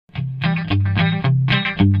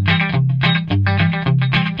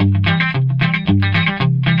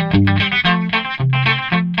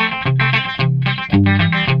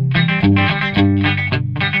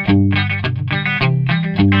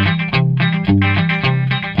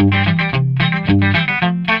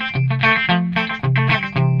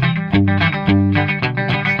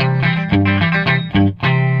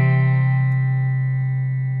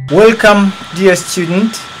Welcome, dear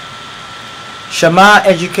student. Shamar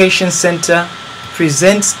Education Center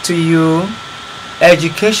presents to you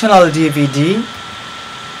educational DVD,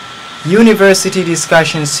 University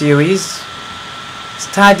Discussion Series,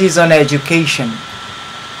 Studies on Education,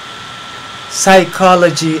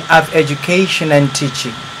 Psychology of Education and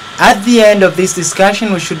Teaching. At the end of this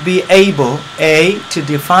discussion, we should be able A. to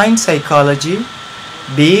define psychology,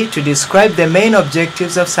 B. to describe the main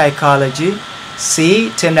objectives of psychology, C.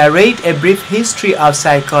 to narrate a brief history of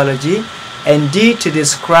psychology, and D. to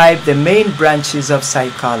describe the main branches of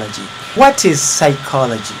psychology. What is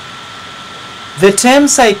psychology? The term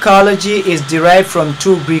psychology is derived from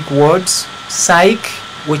two Greek words, psyche,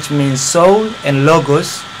 which means soul, and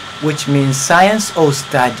logos, which means science or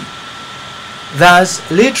study. Thus,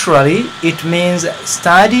 literally, it means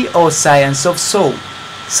study or science of soul.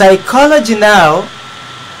 Psychology now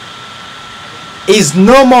is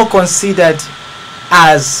no more considered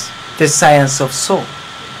as the science of soul.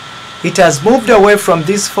 It has moved away from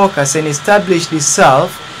this focus and established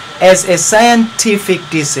itself as a scientific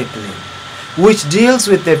discipline which deals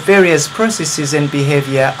with the various processes and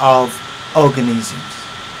behavior of organisms.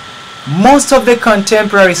 Most of the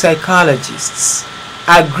contemporary psychologists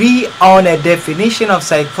agree on a definition of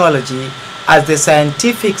psychology as the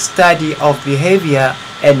scientific study of behavior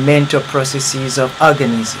and mental processes of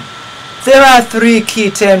organisms. There are three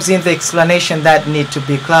key terms in the explanation that need to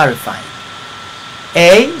be clarified.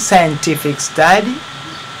 A. Scientific study.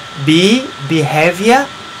 B. Behavior.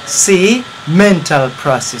 C. Mental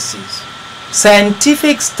processes.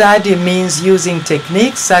 Scientific study means using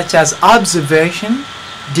techniques such as observation,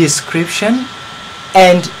 description,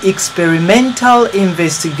 and experimental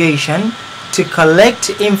investigation to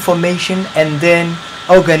collect information and then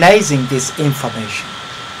organizing this information.